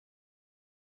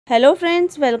Hello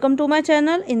friends, welcome to my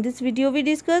channel. In this video we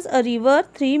discuss a river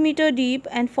 3 meter deep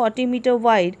and 40 meter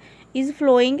wide is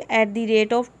flowing at the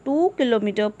rate of 2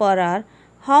 km per hour.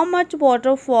 How much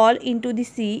water fall into the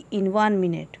sea in 1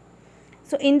 minute?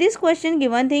 So in this question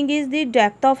given thing is the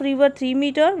depth of river 3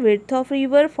 meter, width of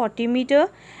river 40 meter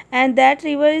and that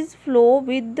river is flow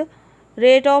with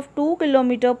rate of 2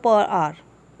 km per hour.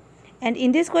 And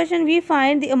in this question we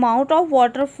find the amount of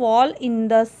water fall in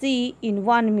the sea in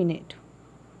 1 minute.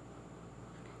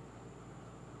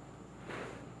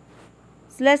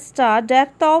 So let's start.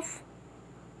 Depth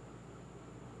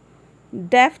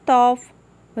of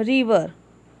river,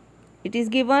 it is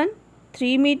given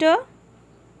 3 meter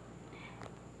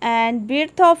and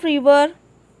width of river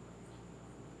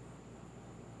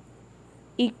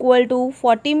equal to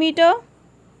 40 meter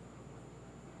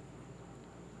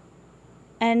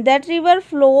and that river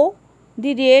flow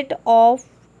the rate of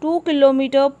 2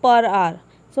 km per hour.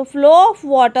 So flow of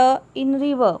water in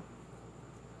river,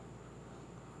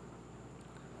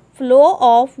 flow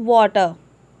of water,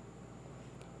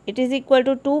 it is equal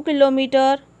to 2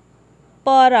 km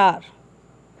per hour.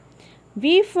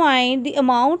 We find the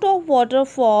amount of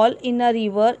waterfall in a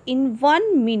river in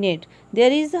 1 minute.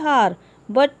 There is hour,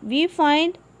 but we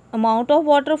find amount of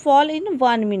waterfall in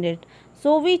 1 minute.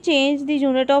 So we change the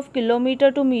unit of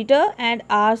kilometer to meter and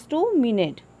hours to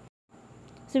minute.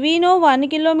 So we know 1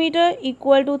 kilometer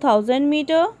equal to 1000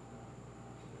 meter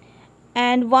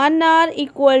and 1 hour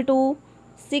equal to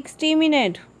 60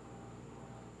 minutes.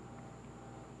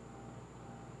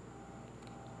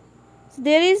 So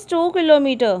there is 2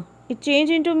 kilometer. It change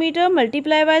into meter,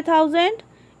 multiply by 1000.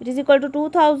 It is equal to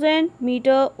 2000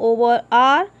 meter over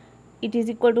hour. It is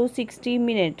equal to 60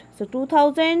 minutes. So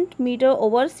 2000 meter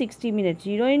over 60 minutes.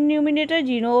 0 in numerator,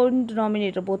 0 in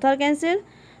denominator. Both are cancelled.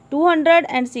 200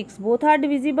 and 6. Both are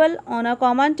divisible on a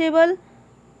common table.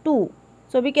 2.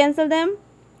 So we cancel them.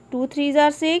 2 3s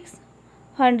are 6.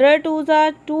 100 2s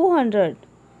are 200.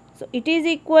 So it is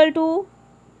equal to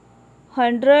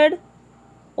 100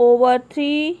 over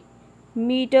 3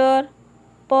 meter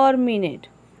per minute.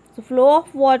 So flow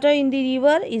of water in the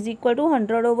river is equal to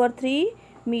 100 over 3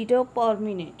 meter per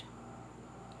minute.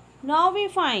 Now we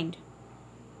find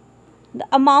the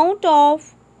amount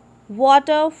of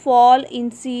water fall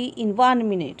in sea in 1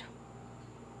 minute.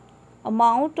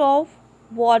 Amount of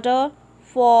water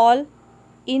fall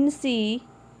in sea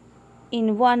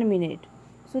in 1 minute.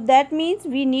 So that means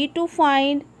we need to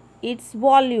find its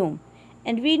volume.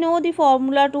 And we know the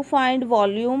formula to find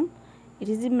volume. It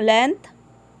is length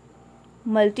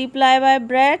multiply by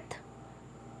breadth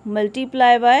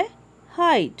multiply by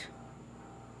height.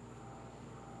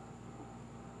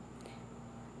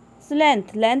 So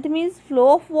length means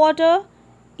flow of water.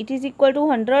 It is equal to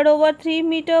 100 over 3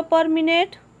 meter per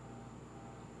minute.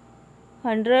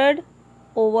 100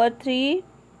 over 3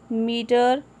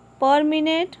 meter per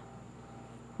minute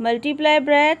multiply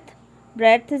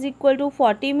breadth is equal to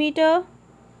 40 meter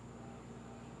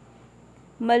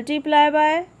multiply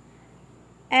by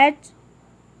h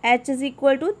is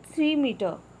equal to 3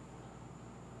 meter.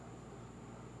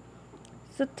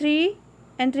 So 3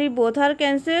 and 3 both are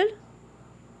cancelled.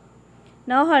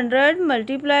 Now 100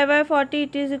 multiply by 40,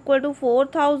 it is equal to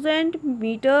 4000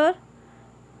 meter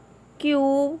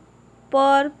cube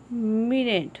per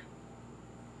minute.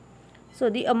 So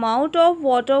the amount of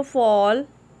water fall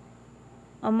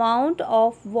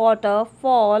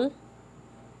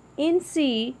in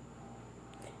sea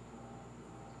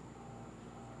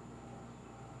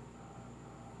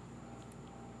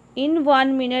in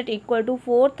 1 minute equal to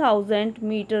 4000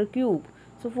 meter cube.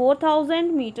 So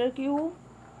 4000 meter cube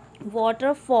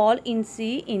water fall in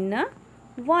sea in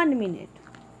 1 minute.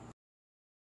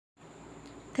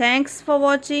 Thanks for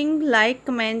watching. Like,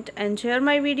 comment and share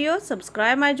my video.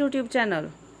 Subscribe my YouTube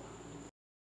channel.